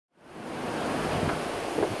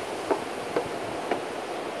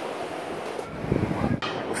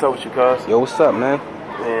What's up with you, cuz? Yo, what's up, man?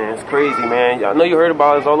 Man, it's crazy, man. I know you heard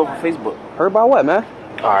about it. It's all over Facebook. Heard about what, man?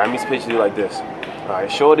 Alright, let me pitch you like this.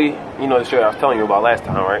 Alright, Shorty, you know the shorty I was telling you about last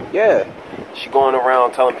time, right? Yeah. She going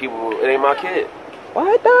around telling people it ain't my kid.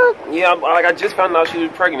 What, dog? Yeah, I just found out she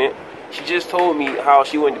was pregnant. She just told me how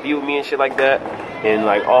she went to be with me and shit like that. And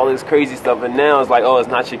like all this crazy stuff. And now it's like, oh, it's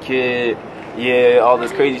not your kid. Yeah, all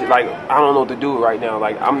this crazy shit. Like, I don't know what to do right now.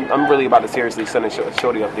 Like, I'm really about to seriously send a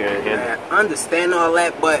Shorty up there. Man, I understand all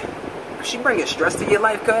that, but if she bringing stress to your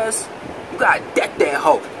life, cuz, you gotta deck that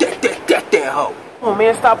hoe. Deck that hoe. Oh,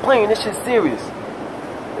 man, stop playing. This shit's serious.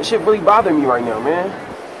 This shit really bothering me right now, man.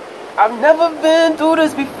 I've never been through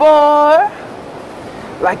this before.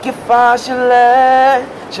 Like if I should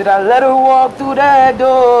I let her walk through that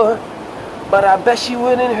door? But I bet she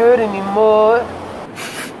wouldn't hurt anymore.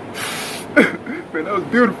 Man, that was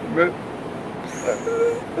beautiful, man.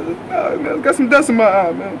 Man, I got some dust in my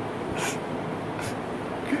eye, man.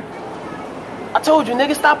 I told you,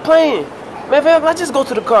 nigga, stop playing. Man, fam, let's just go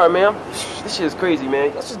to the car, man. This shit is crazy,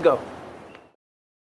 man. Let's just go.